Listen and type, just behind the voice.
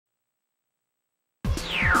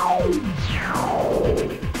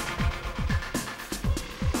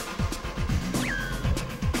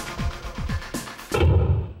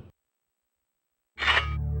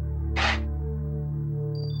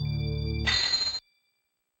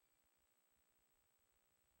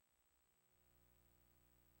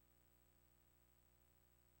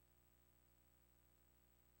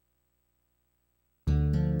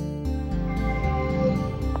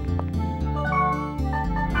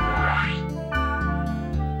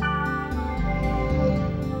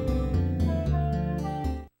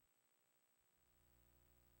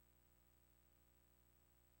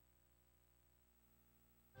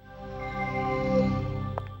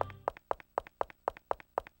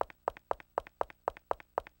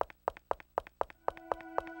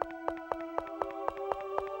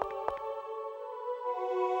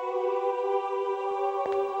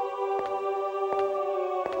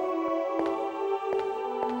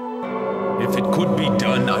If it could be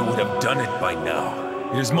done, I would have done it by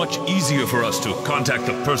now. It is much easier for us to contact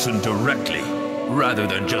the person directly, rather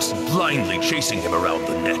than just blindly chasing him around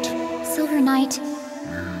the net. Silver Knight.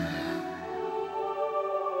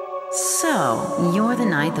 So, you're the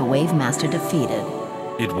knight the Wave Master defeated.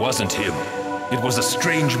 It wasn't him. It was a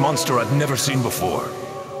strange monster I've never seen before.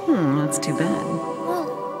 That's too bad.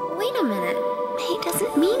 Well, wait a minute. He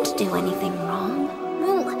doesn't mean to do anything wrong.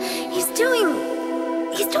 Well, he's doing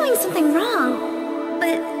something wrong.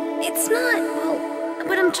 But it's not, well,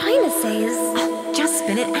 what I'm trying to say is... Just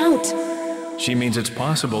spit it out! She means it's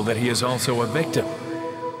possible that he is also a victim.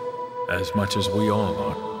 As much as we all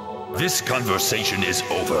are. This conversation is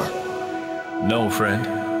over. No, friend.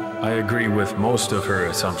 I agree with most of her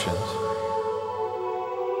assumptions.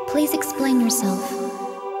 Please explain yourself.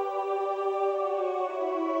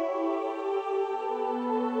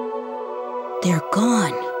 They're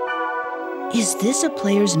gone. Is this a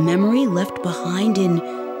player's memory left behind in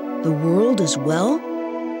the world as well?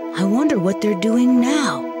 I wonder what they're doing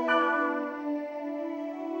now.